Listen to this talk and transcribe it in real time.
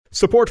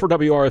Support for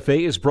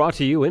WRFA is brought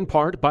to you in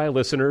part by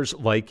listeners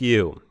like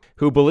you,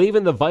 who believe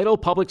in the vital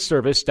public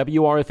service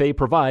WRFA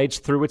provides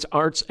through its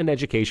arts and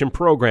education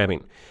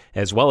programming,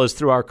 as well as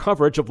through our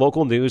coverage of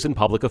local news and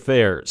public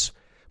affairs.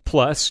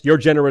 Plus, your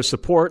generous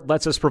support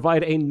lets us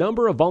provide a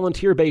number of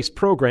volunteer-based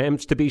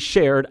programs to be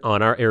shared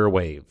on our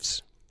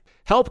airwaves.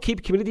 Help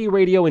keep community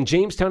radio in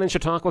Jamestown and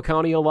Chautauqua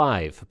County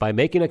alive by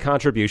making a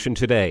contribution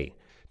today.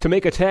 To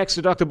make a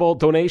tax-deductible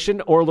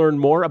donation or learn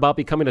more about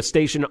becoming a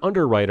station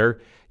underwriter,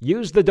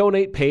 use the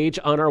donate page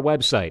on our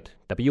website,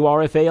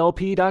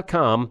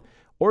 wrfalp.com,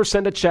 or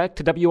send a check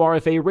to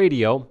WRFA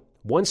Radio,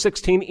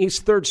 116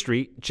 East 3rd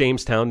Street,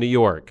 Jamestown, New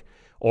York.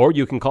 Or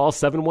you can call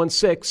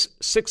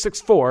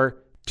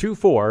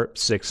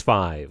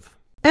 716-664-2465.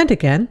 And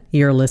again,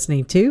 you're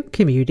listening to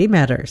Community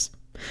Matters.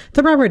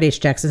 The Robert H.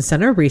 Jackson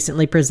Center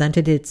recently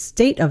presented its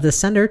State of the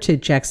Center to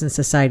Jackson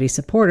Society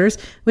supporters,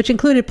 which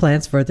included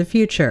plans for the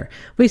future.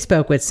 We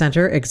spoke with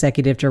Center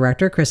Executive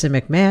Director Kristan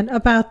McMahon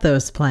about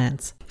those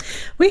plans.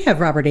 We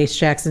have Robert H.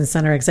 Jackson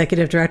Center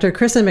Executive Director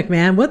Kristan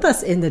McMahon with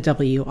us in the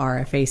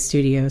WRFA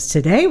studios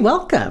today.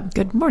 Welcome.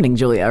 Good morning,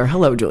 Julia, or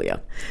hello,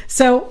 Julia.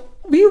 So,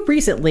 we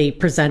recently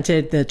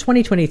presented the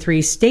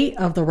 2023 State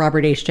of the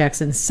Robert H.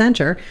 Jackson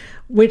Center,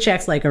 which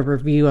acts like a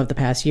review of the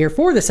past year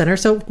for the center.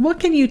 So what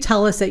can you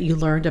tell us that you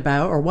learned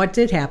about or what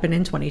did happen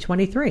in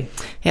 2023?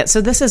 Yeah, so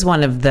this is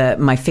one of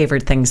my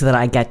favorite things that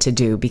I get to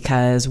do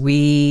because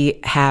we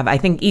have, I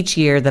think each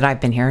year that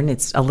I've been here, and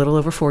it's a little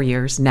over 4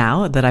 years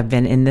now that I've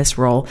been in this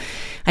role,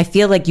 I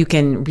feel like you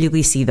can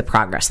really see the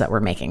progress that we're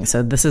making.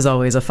 So this is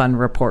always a fun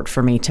report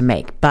for me to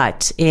make.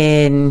 But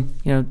in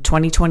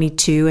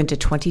 2022 into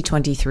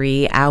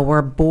 2023,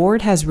 our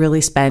board has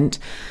really spent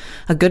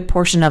a good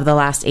portion of the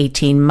last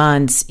 18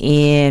 months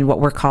in what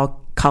we're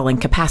calling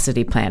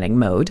capacity planning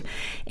mode.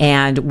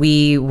 And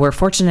we were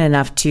fortunate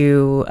enough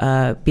to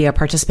be a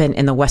participant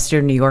in the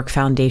Western New York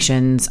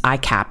Foundation's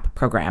ICAP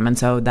program. And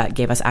so that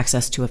gave us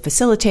access to a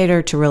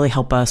facilitator to really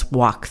help us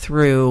walk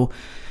through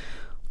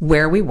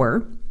where we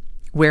were,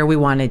 where we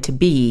wanted to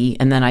be,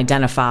 and then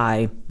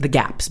identify the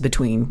gaps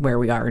between where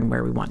we are and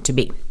where we want to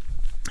be.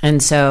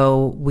 And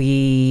so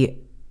we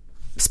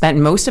spent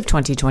most of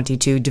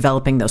 2022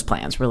 developing those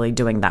plans, really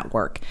doing that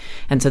work.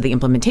 And so the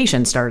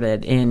implementation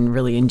started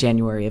in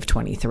January of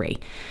 23.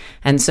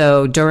 And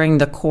so during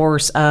the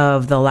course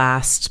of the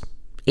last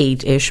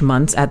 8-ish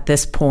months at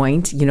this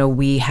point,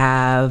 we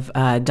have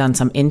done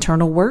some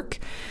internal work.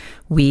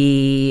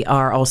 We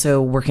are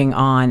also working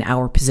on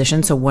our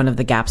position. So one of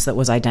the gaps that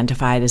was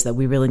identified is that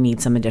we really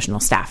need some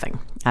additional staffing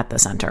at the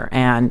center.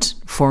 And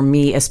for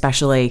me,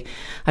 especially,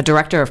 a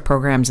director of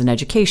programs and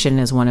education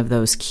is one of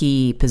those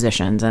key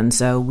positions. And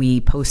so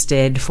we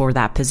posted for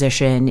that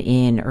position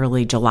in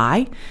early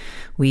July.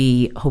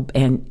 We hope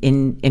and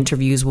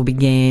interviews will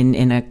begin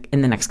in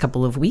the next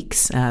couple of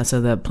weeks.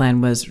 So the plan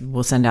was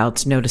we'll send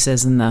out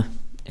notices in the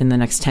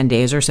next 10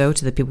 days or so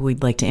to the people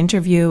we'd like to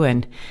interview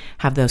and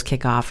have those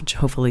kick off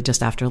hopefully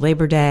just after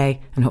Labor Day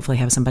and hopefully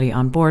have somebody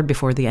on board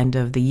before the end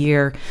of the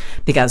year.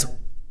 Because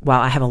while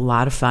I have a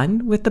lot of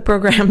fun with the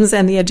programs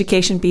and the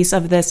education piece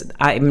of this,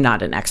 I'm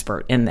not an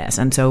expert in this.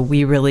 And so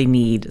we really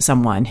need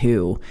someone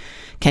who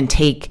can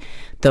take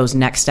those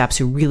next steps,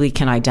 who really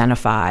can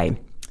identify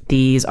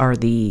these are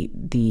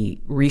the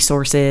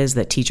resources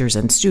that teachers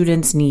and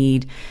students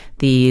need.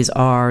 These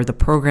are the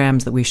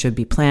programs that we should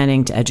be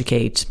planning to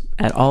educate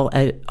at all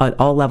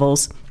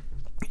levels.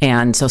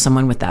 And so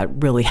someone with that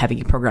really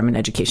heavy program and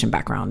education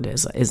background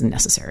is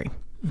necessary.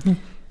 Mm-hmm.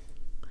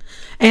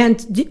 And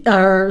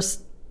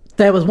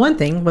that was one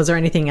thing. Was there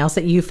anything else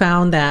that you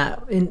found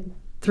that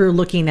through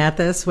looking at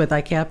this with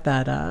ICAP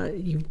that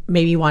you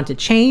maybe want to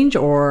change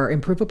or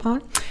improve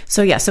upon?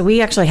 So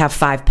we actually have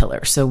 5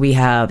 pillars. So we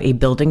have a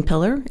building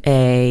pillar,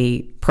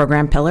 a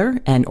program pillar,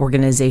 an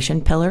organization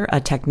pillar, a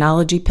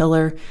technology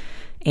pillar,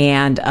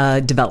 and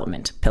a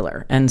development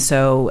pillar. And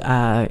so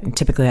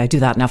typically I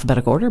do that in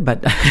alphabetical order,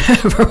 but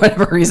for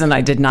whatever reason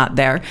I did not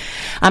there.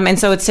 And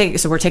so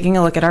we're taking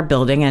a look at our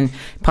building, and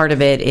part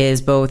of it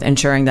is both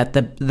ensuring that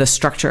the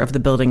structure of the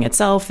building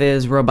itself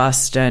is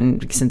robust,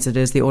 and since it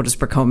is the oldest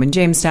brick home in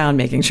Jamestown,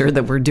 making sure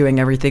that we're doing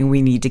everything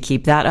we need to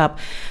keep that up,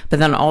 but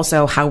then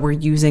also how we're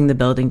using the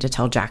building to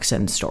tell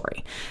Jackson's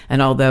story.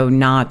 And although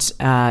not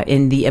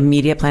in the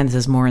immediate plan, this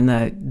is more in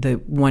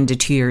the 1 to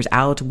 2 years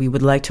out, we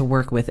would like to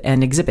work with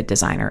an exhibit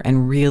designer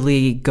and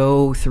really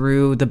go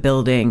through the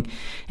building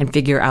and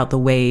figure out the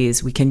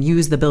ways we can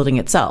use the building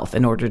itself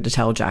in order to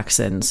tell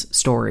Jackson's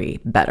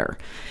story better.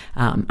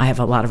 I have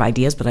a lot of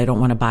ideas, but I don't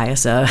want to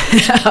bias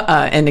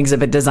an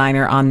exhibit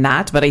designer on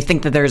that. But I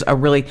think that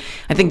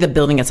I think the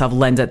building itself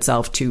lends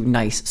itself to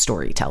nice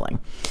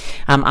storytelling.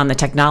 On the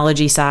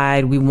technology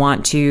side, we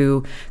want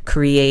to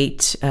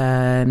create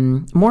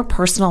more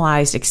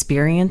personalized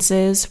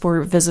experiences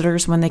for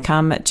visitors when they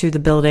come to the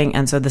building.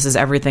 And so this is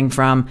everything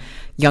from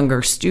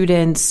younger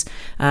students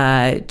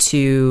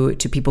to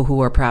people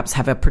who are perhaps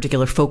have a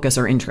particular focus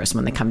or interest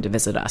when they come to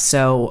visit us.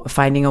 So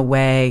finding a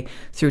way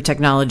through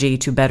technology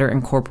to better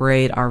incorporate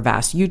our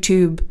vast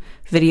YouTube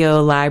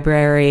video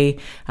library,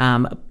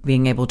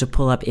 being able to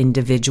pull up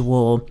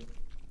individual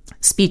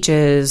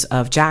speeches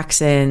of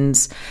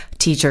Jackson's.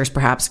 Teachers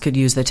perhaps could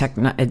use the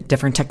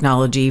different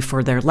technology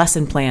for their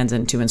lesson plans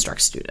and to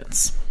instruct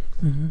students.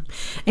 Mm-hmm.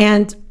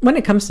 And when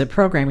it comes to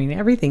programming,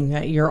 everything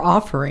that you're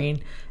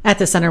offering at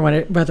the center,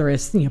 whether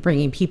it's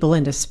bringing people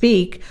in to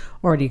speak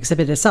or the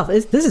exhibit itself,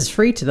 this is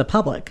free to the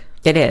public.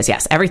 It is,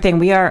 yes. Everything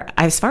we are,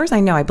 as far as I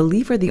know, I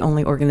believe we're the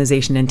only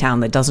organization in town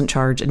that doesn't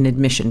charge an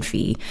admission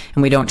fee,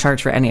 and we don't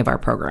charge for any of our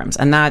programs.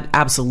 And that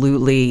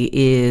absolutely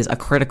is a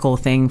critical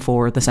thing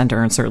for the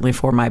center and certainly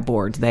for my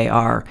board.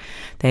 That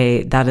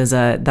is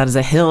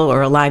a hill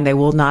or a line they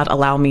will not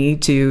allow me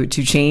to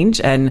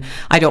change, and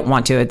I don't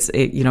want to.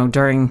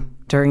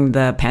 During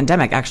the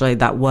pandemic, actually,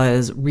 that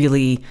was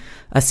really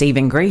a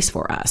saving grace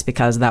for us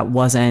because that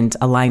wasn't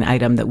a line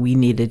item that we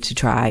needed to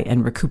try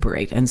and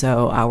recuperate. And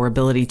so our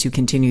ability to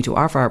continue to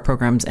offer our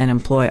programs and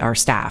employ our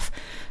staff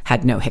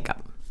had no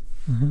hiccup.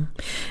 Mm-hmm.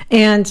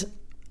 And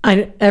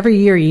every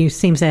year you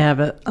seem to have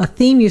a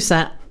theme you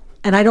set.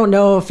 And I don't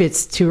know if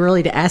it's too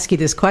early to ask you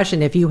this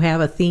question, if you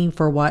have a theme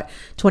for what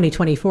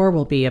 2024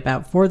 will be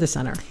about for the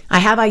center. I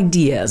have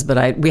ideas,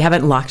 but we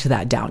haven't locked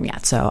that down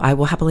yet. So I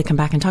will happily come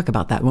back and talk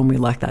about that when we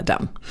lock that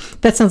down.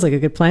 That sounds like a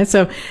good plan.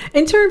 So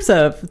in terms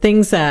of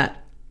things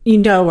that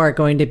are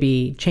going to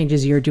be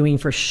changes you're doing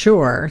for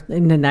sure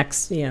in the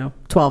next,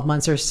 12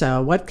 months or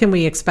so, what can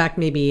we expect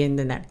maybe in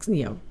the next,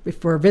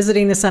 if we're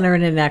visiting the center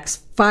in the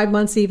next 5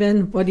 months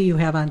even, what do you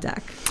have on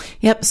deck?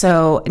 Yep.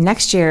 So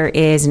next year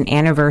is an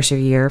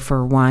anniversary year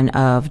for one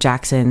of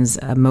Jackson's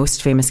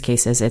most famous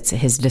cases. It's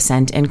his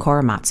descent in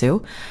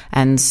Korematsu.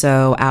 And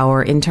so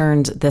our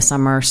interns this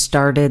summer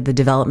started the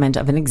development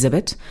of an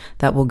exhibit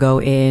that will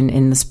go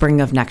in the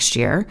spring of next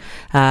year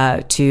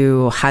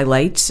to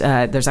highlight.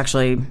 There's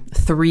actually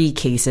 3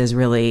 cases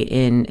really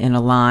in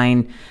a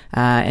line,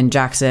 and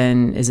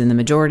Jackson is in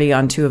the majority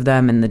on 2 of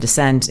them, and the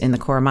dissent in the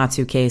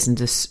Korematsu case, and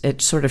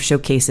it sort of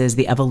showcases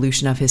the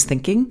evolution of his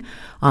thinking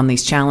on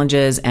these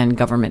challenges and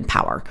government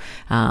power.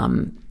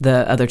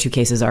 The other 2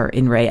 cases are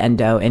In Rei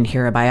Endo and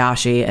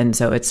Hirabayashi, and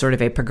so it's sort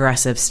of a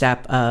progressive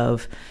step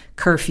of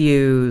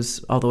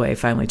curfews all the way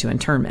finally to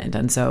internment.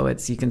 And so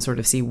you can sort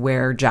of see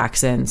where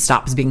Jackson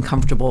stops being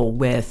comfortable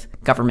with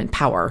government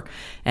power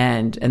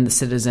and the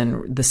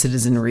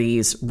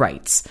citizenry's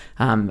rights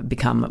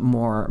become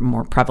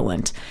more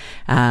prevalent.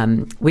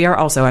 We are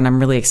also, and I'm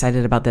really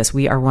excited about this,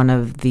 we are one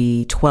of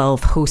the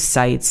 12 host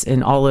sites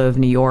in all of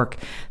New York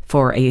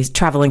for a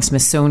traveling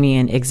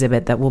Smithsonian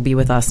exhibit that will be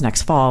with us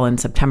next fall in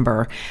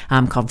September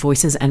called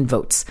Voices and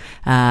Votes.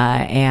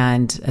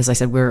 And as I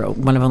said, we're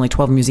one of only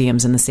 12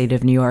 museums in the state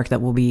of New York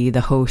that will be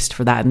the host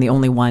for that and the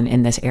only one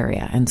in this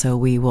area. And so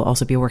we will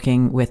also be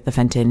working with the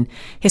Fenton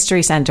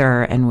History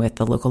Center and with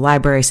the local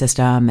library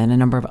system and a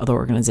number of other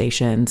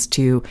organizations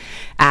to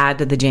add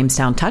the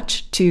Jamestown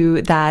touch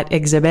to that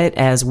exhibit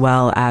as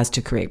well as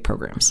to create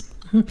programs.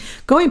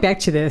 Going back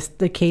to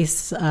the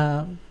case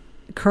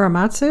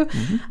Korematsu,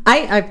 mm-hmm.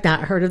 I've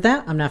not heard of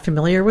that. I'm not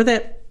familiar with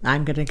it.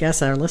 I'm going to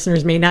guess our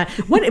listeners may not.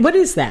 What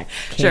is that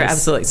case? Sure,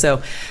 absolutely.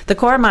 So the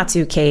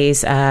Korematsu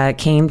case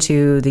came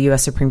to the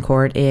U.S. Supreme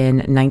Court in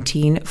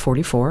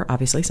 1944,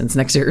 obviously, since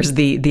next year is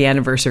the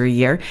anniversary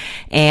year.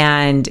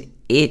 And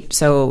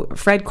so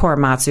Fred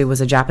Korematsu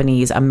was a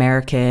Japanese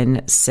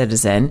American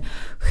citizen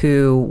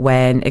who,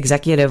 when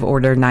Executive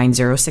Order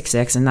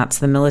 9066, and that's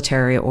the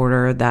military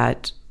order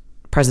that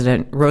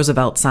President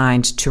Roosevelt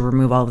signed to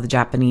remove all of the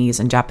Japanese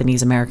and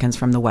Japanese Americans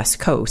from the West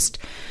Coast,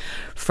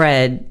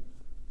 Fred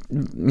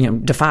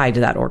defied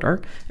that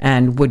order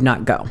and would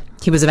not go.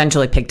 He was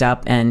eventually picked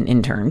up and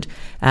interned,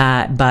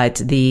 but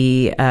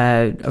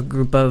a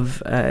group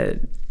of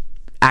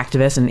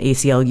activists and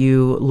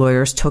ACLU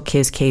lawyers took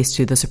his case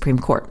to the Supreme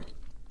Court.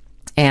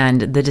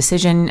 And the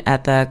decision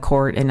at the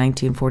court in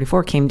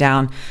 1944 came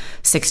down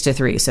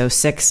 6-3. So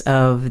 6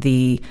 of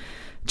the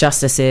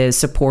justices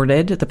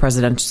supported the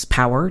president's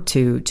power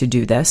to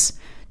do this.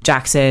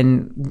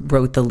 Jackson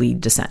wrote the lead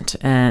dissent.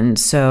 And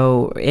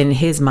so in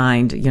his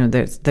mind,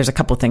 there's a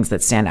couple things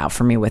that stand out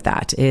for me with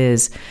that.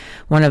 Is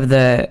one of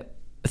the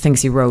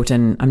things he wrote,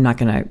 and I'm not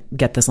going to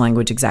get this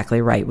language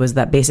exactly right, was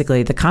that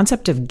basically the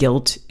concept of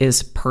guilt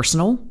is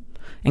personal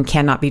and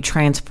cannot be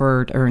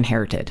transferred or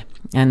inherited.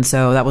 And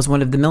so that was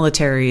one of the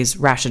military's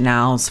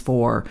rationales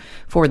for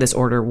this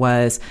order,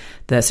 was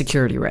the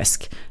security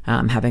risk,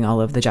 having all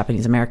of the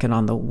Japanese American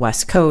on the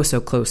West Coast, so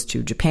close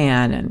to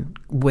Japan, and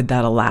would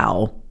that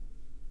allow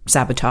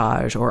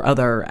sabotage or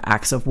other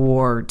acts of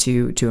war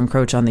to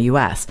encroach on the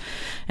U.S.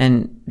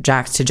 And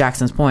to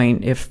Jackson's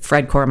point, if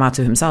Fred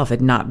Korematsu himself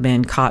had not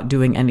been caught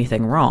doing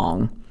anything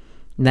wrong,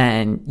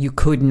 then you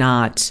could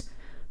not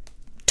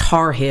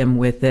tar him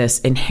with this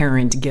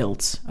inherent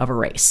guilt of a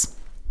race.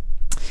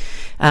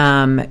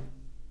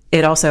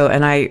 It also,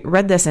 and I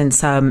read this in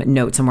some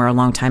note somewhere a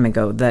long time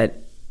ago,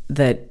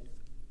 that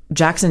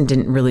Jackson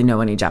didn't really know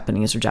any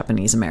Japanese or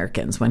Japanese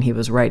Americans when he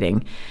was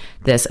writing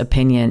this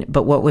opinion,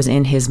 but what was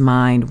in his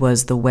mind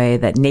was the way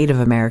that Native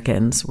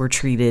Americans were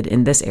treated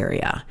in this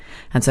area.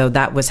 And so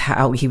that was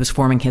how he was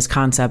forming his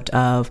concept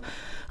of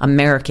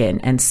American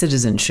and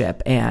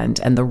citizenship and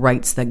the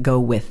rights that go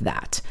with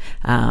that.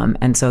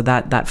 And so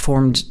that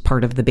formed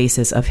part of the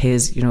basis of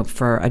his,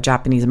 for a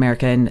Japanese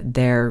American,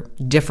 their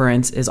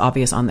difference is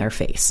obvious on their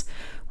face.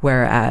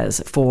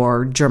 Whereas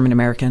for German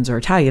Americans or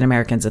Italian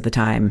Americans at the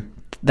time,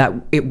 that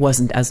it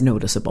wasn't as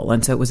noticeable.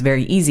 And so it was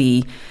very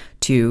easy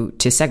to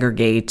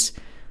segregate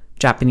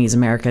Japanese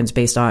Americans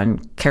based on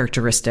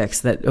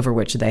characteristics over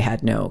which they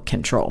had no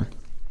control.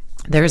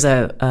 There's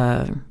the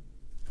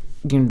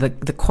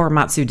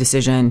Korematsu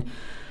decision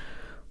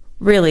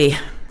really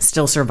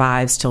still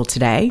survives till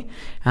today.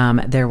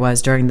 There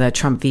was, during the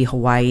Trump v.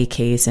 Hawaii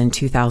case in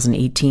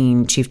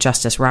 2018, Chief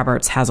Justice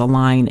Roberts has a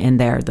line in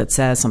there that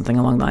says something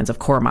along the lines of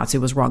Korematsu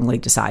was wrongly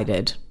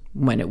decided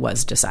when it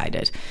was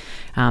decided.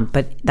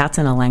 But that's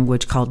in a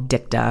language called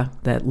dicta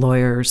that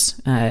lawyers,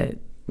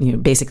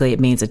 basically it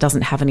means it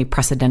doesn't have any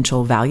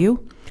precedential value.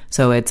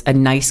 So it's a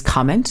nice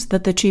comment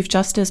that the Chief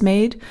Justice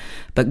made,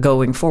 but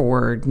going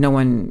forward, no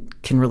one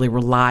can really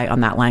rely on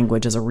that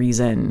language as a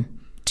reason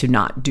to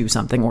not do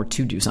something or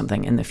to do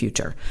something in the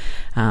future.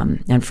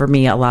 And for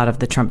me, a lot of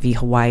the Trump v.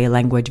 Hawaii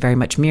language very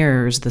much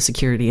mirrors the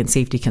security and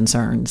safety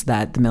concerns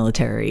that the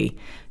military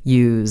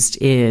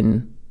used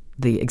in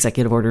the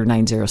Executive Order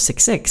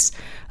 9066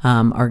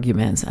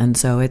 arguments. And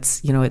so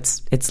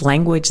it's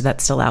language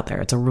that's still out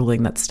there. It's a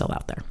ruling that's still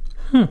out there.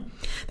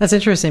 That's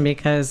interesting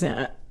because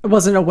I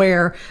wasn't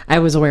aware. I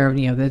was aware of,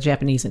 the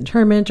Japanese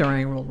internment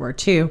during World War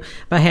II,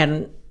 but I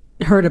hadn't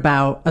heard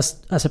about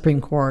a Supreme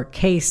Court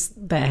case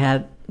that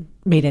had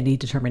made any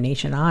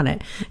determination on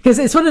it. Because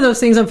it's one of those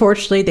things,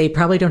 unfortunately, they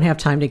probably don't have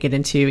time to get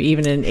into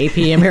even in AP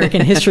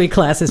American history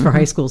classes for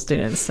high school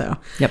students. So,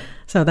 yep.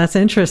 So that's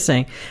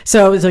interesting.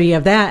 So you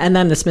have that, and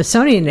then the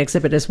Smithsonian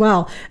exhibit as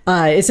well.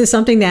 Is this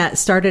something that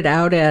started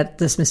out at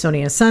the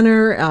Smithsonian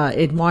Center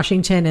in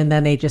Washington, and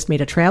then they just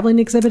made a traveling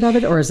exhibit of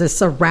it? Or is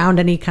this around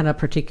any kind of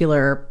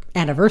particular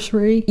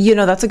anniversary?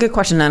 That's a good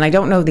question. And I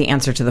don't know the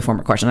answer to the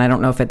former question. I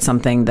don't know if it's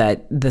something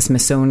that the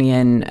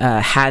Smithsonian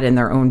had in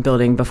their own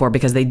building before,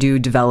 because they do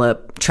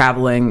develop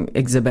traveling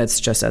exhibits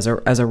just as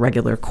a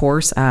regular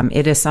course.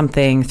 It is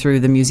something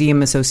through the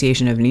Museum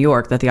Association of New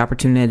York that the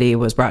opportunity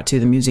was brought to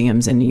the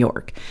museums in New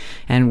York.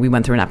 And we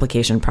went through an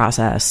application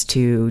process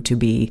to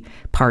be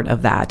part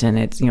of that. And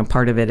it's,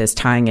 part of it is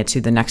tying it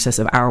to the nexus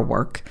of our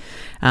work.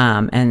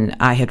 And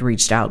I had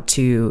reached out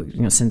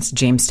to, since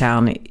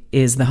Jamestown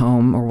is the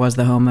home or was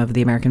the home of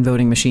the American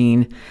Voting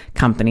Machine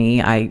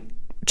Company, I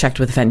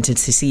checked with Fenton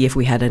to see if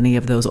we had any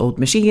of those old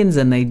machines,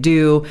 and they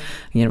do.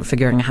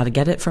 Figuring out how to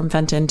get it from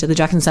Fenton to the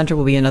Jackson Center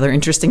will be another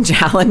interesting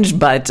challenge.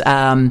 But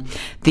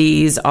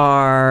these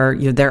are,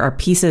 there are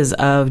pieces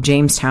of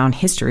Jamestown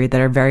history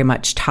that are very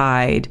much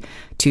tied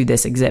to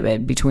this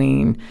exhibit,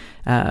 between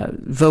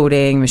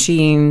voting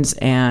machines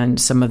and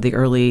some of the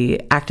early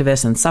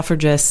activists and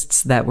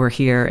suffragists that were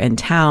here in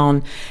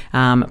town,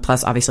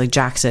 plus obviously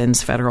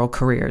Jackson's federal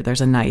career. There's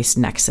a nice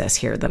nexus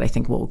here that I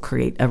think will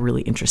create a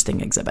really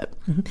interesting exhibit.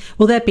 Mm-hmm.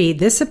 Will that be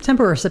this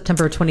September or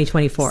September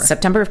 2024?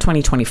 September of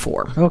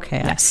 2024.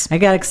 Okay. Yes. I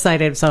got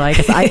excited, so I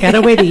guess I got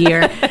to wait a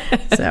year.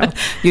 So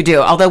you do.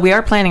 Although we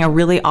are planning a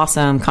really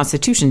awesome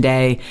Constitution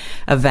Day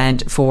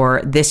event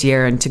for this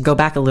year. And to go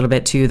back a little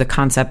bit to the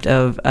concept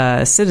of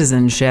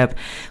citizenship,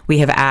 we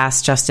have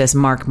asked Justice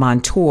Mark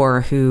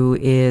Montour, who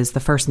is the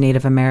first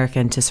Native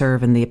American to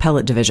serve in the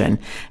appellate division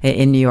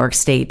in New York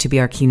State, to be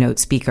our keynote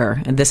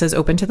speaker. And this is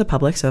open to the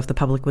public, so if the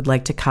public would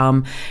like to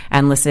come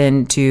and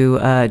listen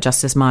to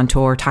Justice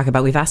Montour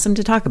we've asked him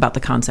to talk about the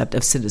concept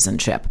of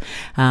citizenship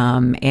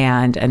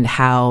and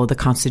how the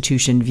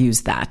Constitution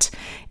views that.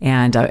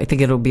 And I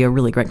think it'll be a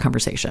really great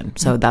conversation.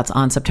 So that's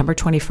on September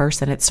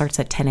 21st, and it starts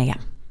at 10 a.m.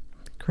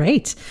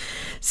 Great.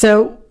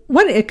 So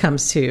when it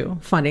comes to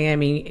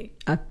funding,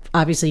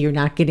 obviously you're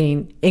not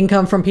getting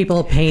income from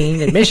people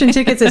paying admission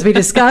tickets, as we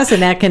discussed,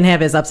 and that can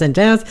have its ups and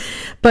downs.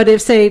 But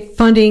if, say,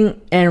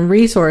 funding and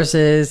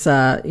resources,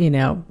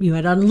 you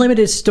had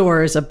unlimited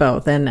stores of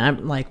both. And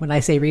I'm like, when I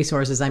say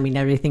resources, I mean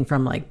everything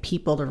from like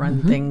people to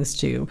run things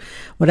to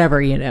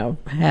whatever,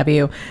 have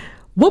you.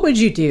 What would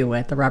you do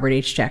at the Robert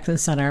H. Jackson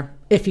Center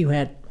if you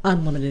had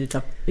unlimited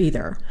of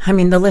either?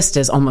 The list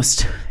is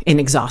almost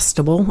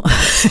inexhaustible,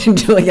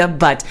 Julia,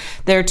 but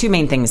there are two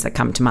main things that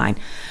come to mind.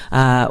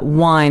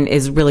 One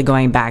is really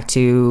going back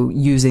to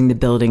using the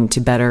building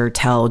to better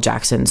tell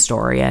Jackson's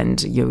story,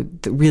 and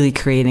really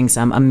creating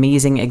some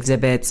amazing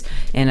exhibits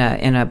in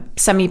a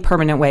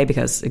semi-permanent way,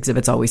 because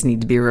exhibits always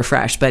need to be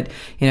refreshed, but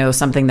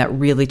something that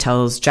really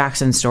tells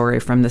Jackson's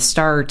story from the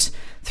start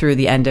through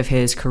the end of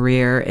his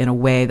career in a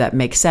way that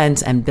makes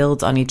sense and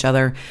builds on each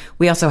other.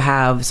 We also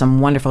have some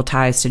wonderful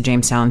ties to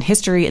Jamestown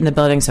history in the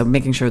building, so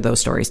making sure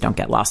those stories don't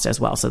get lost as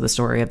well. So the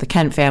story of the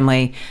Kent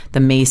family, the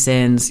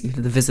Masons,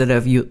 the visit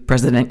of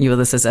President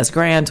Ulysses S.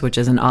 Grant, which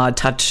is an odd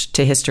touch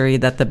to history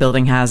that the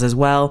building has as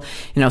well.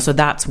 So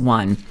that's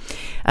one.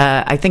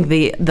 I think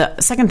the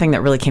second thing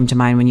that really came to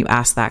mind when you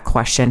asked that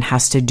question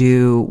has to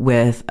do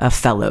with a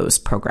fellows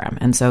program.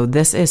 And so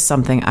this is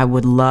something I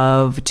would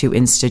love to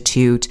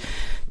institute,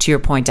 to your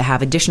point, to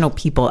have additional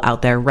people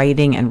out there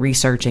writing and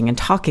researching and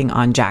talking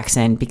on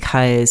Jackson,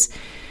 because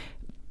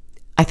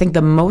I think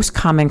the most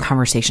common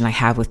conversation I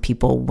have with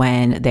people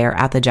when they're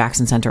at the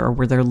Jackson Center or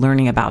where they're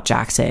learning about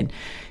Jackson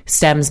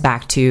stems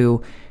back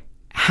to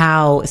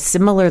how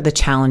similar the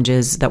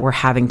challenges that we're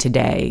having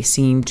today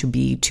seem to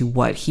be to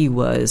what he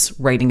was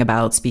writing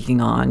about,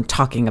 speaking on,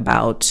 talking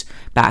about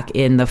back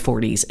in the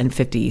 40s and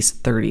 50s,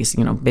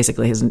 30s,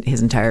 basically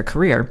his entire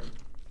career.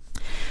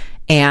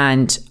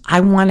 And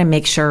I want to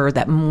make sure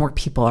that more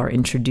people are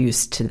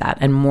introduced to that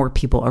and more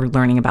people are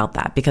learning about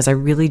that, because I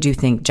really do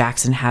think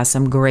Jackson has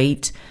some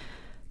great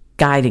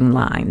guiding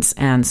lines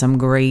and some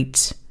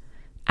great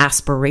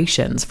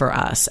aspirations for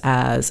us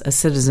as a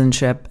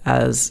citizenship,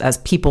 as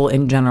people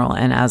in general,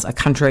 and as a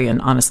country,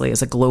 and honestly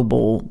as a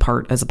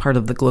part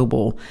of the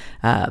global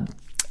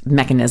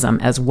mechanism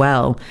as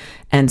well.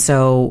 And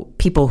so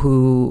people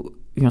who,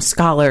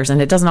 scholars,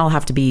 and it doesn't all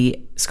have to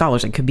be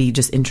scholars, it could be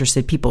just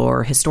interested people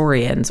or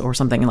historians or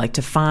something, like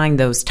to find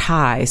those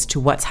ties to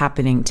what's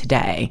happening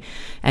today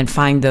and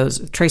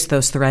trace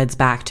those threads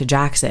back to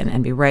Jackson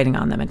and be writing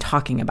on them and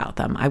talking about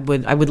them. I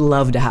would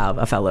love to have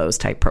a fellows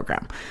type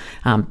program.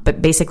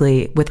 But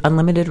basically with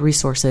unlimited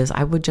resources,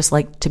 I would just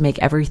like to make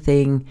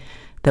everything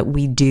that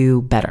we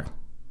do better.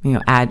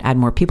 Add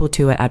more people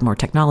to it, add more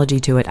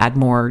technology to it, add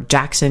more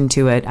Jackson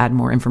to it, add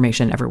more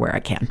information everywhere I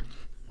can.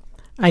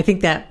 I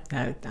think that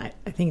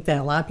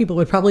a lot of people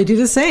would probably do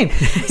the same.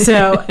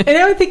 So, and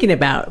I'm thinking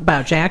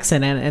about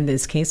Jackson and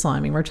this case law. I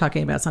mean, we're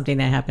talking about something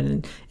that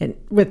happened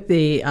with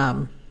the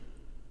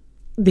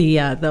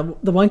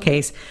one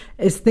case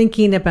is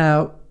thinking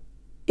about.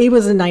 It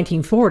was in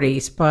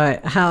 1940s,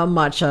 but how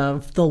much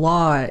of the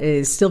law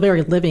is still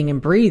very living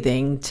and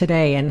breathing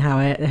today, and how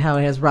it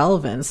has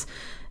relevance,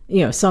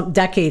 some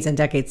decades and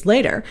decades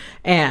later.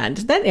 And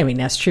that,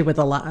 that's true with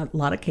a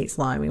lot of case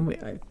law. I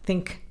mean,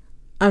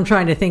 I'm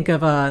trying to think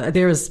of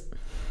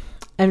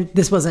and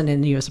this wasn't in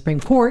the U.S. Supreme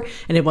Court,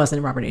 and it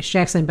wasn't Robert H.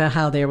 Jackson, but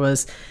how there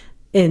was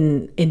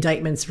in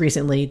indictments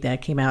recently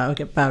that came out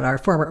about our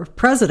former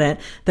president,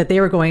 that they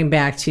were going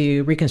back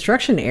to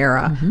Reconstruction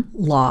era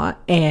law,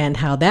 and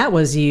how that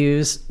was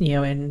used,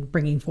 in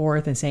bringing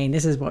forth and saying,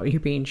 this is what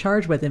you're being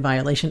charged with in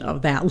violation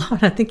of that law.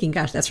 And I'm thinking,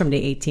 gosh, that's from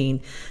the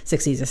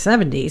 1860s or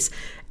 70s.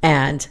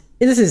 And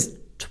this is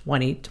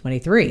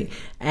 2023.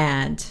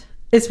 And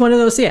it's one of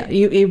those,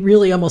 you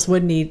really almost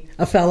would need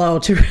a fellow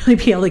to really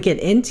be able to get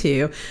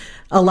into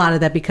a lot of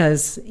that,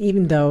 because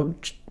even though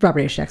Robert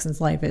H. Jackson's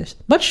life is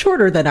much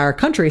shorter than our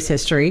country's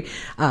history,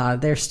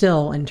 there's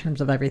still, in terms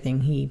of everything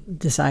he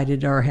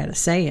decided or had a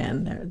say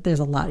in,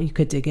 there's a lot you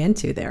could dig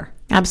into there.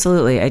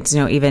 Absolutely. It's,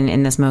 even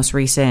in this most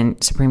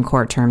recent Supreme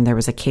Court term, there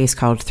was a case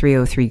called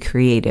 303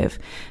 Creative,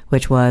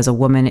 which was a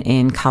woman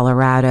in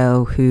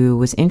Colorado who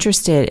was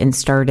interested in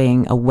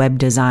starting a web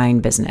design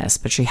business,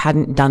 but she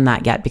hadn't done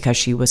that yet because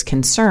she was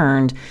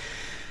concerned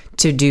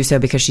to do so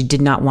because she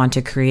did not want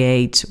to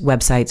create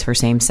websites for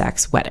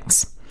same-sex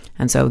weddings.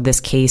 And so this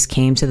case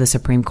came to the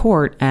Supreme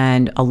Court,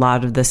 and a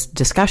lot of this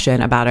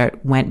discussion about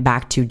it went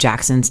back to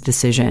Jackson's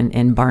decision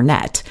in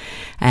Barnett,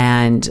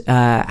 and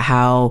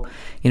how,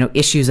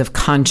 issues of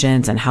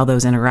conscience and how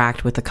those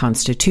interact with the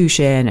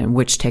Constitution and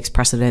which takes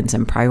precedence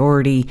and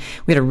priority.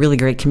 We had a really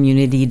great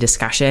community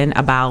discussion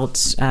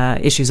about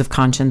issues of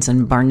conscience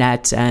and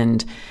Barnett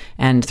and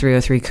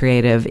 303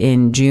 Creative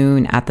in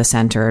June at the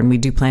center. And we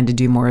do plan to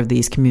do more of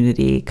these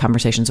community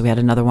conversations. We had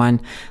another one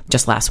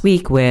just last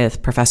week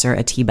with Professor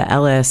Atiba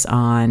Ellis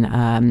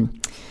on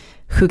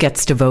who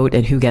gets to vote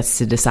and who gets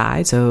to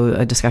decide. So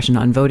a discussion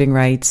on voting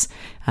rights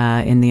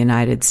in the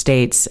United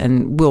States.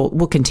 And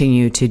we'll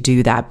continue to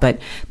do that.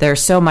 But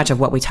there's so much of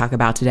what we talk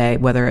about today,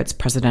 whether it's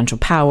presidential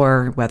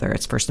power, whether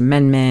it's First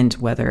Amendment,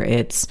 whether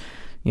it's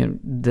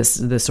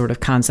this sort of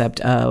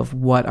concept of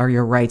what are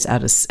your rights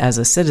as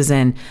a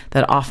citizen,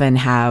 that often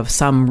have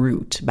some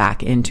root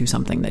back into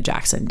something that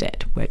Jackson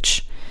did,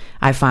 which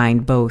I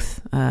find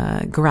both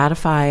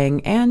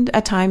gratifying and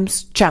at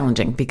times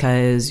challenging,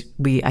 because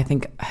I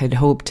think had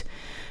hoped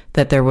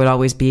that there would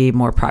always be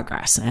more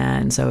progress.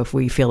 And so if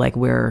we feel like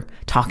we're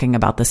talking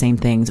about the same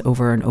things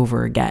over and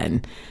over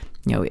again,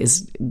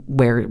 is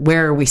where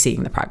are we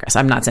seeing the progress?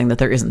 I'm not saying that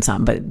there isn't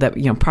some, but that,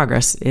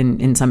 progress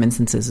in some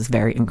instances is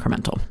very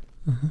incremental.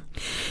 Mm-hmm.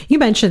 You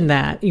mentioned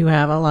that you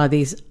have a lot of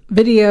these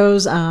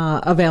videos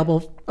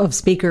available of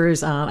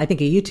speakers, I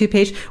think a YouTube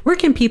page. Where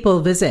can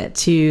people visit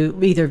to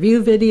either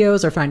view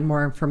videos or find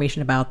more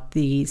information about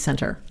the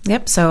center?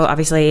 Yep. So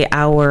obviously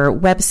our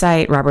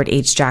website,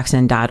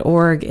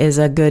 roberthjackson.org, is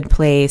a good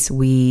place. Our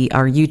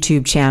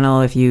YouTube channel,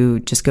 if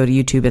you just go to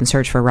YouTube and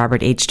search for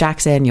Robert H.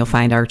 Jackson, you'll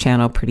find our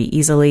channel pretty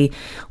easily.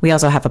 We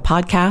also have a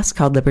podcast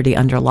called Liberty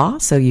Under Law.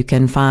 So you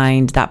can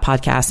find that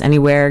podcast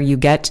anywhere you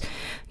get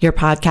your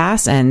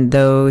podcasts, and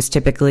those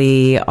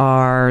typically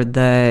are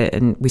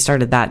and we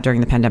started that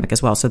during the pandemic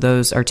as well. So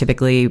those are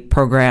typically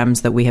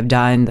programs that we have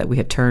done that we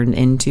have turned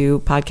into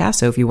podcasts.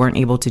 So if you weren't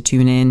able to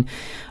tune in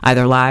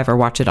either live or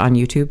watch it on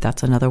YouTube,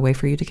 that's another way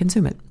for you to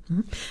consume it.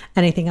 Mm-hmm.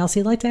 Anything else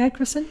you'd like to add,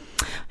 Kristan?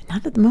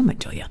 Not at the moment,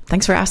 Julia.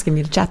 Thanks for asking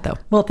me to chat, though.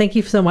 Well, thank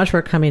you so much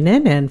for coming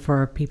in. And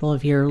for people,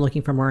 if you're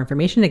looking for more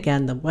information,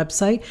 again, the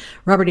website,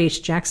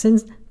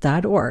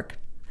 roberthjackson.org.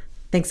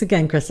 Thanks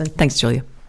again, Kristan. Thanks, Julia.